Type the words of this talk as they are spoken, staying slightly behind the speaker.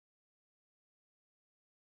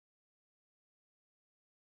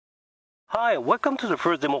Hi, welcome to the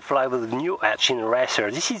first demo flight with the new Eachine Racer.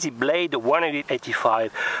 This is the Blade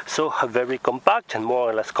 185, so very compact and more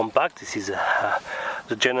or less compact. This is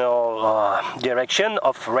the general direction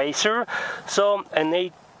of Racer. So an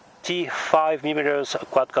 85mm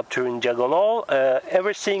quadcopter in diagonal.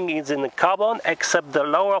 Everything is in carbon except the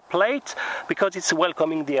lower plate because it's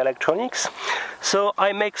welcoming the electronics. So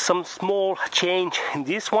I make some small change in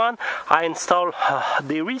this one. I install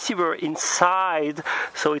the receiver inside,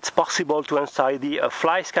 so it's possible to install the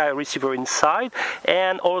FlySky receiver inside,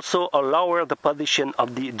 and also lower the position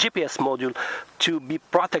of the GPS module to be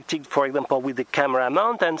protected, for example, with the camera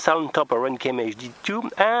mount, and on top a Runcam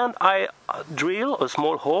HD2. And I drill a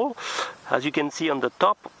small hole, as you can see on the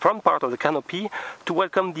top front part of the canopy, to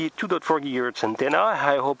welcome the 2.4 GHz antenna.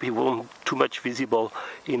 I hope it won't too much visible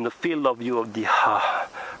in the field of view of the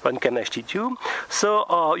Runcam HD2.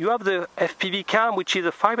 So you have the FPV cam, which is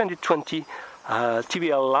a 520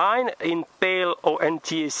 TBL line in PAL or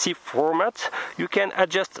NTSC format. You can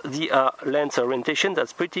adjust the lens orientation,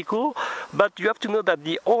 that's pretty cool, but you have to know that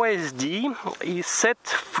the OSD is set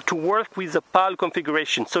to work with the PAL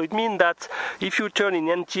configuration. So it means that if you turn in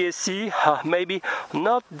NTSC, maybe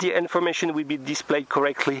not the information will be displayed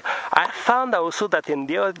correctly. I found also that in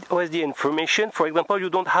the OSD information, for example, you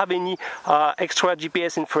don't have any extra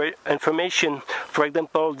GPS information, for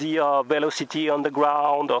example, the velocity on the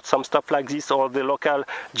ground or some stuff like this, or the local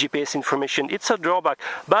GPS information. It's a drawback,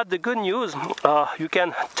 but the good news, you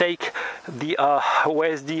can take the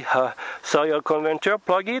OSD serial converter,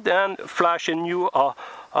 plug it, and flash a new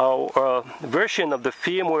version of the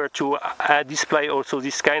firmware to display also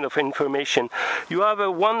this kind of information. You have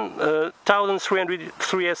a 1300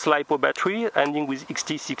 3S LiPo battery ending with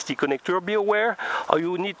XT60 connector. Be aware,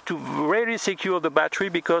 you need to really secure the battery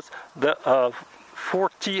because the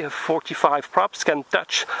 40-45 props can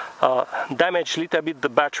touch, damage a little bit the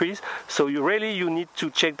batteries, so you need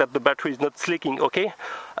to check that the battery is not slicking. Okay.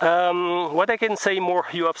 What I can say more,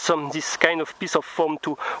 you have this kind of piece of foam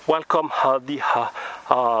to welcome the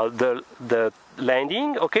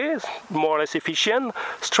landing. Okay, more or less efficient.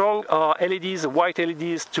 Strong LEDs, white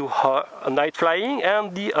LEDs to night flying,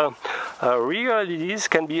 and the rear LEDs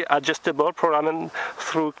can be adjustable, programmed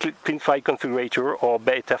through CleanFlight configurator or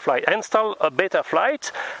Betaflight. Install a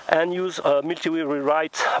Betaflight and use multi-wheel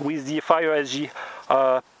rewrite with the FireSG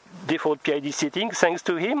default PID setting, thanks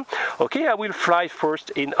to him. Okay, I will fly first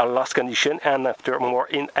in a lost condition and after more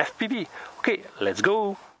in FPV. Okay, let's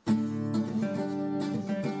go.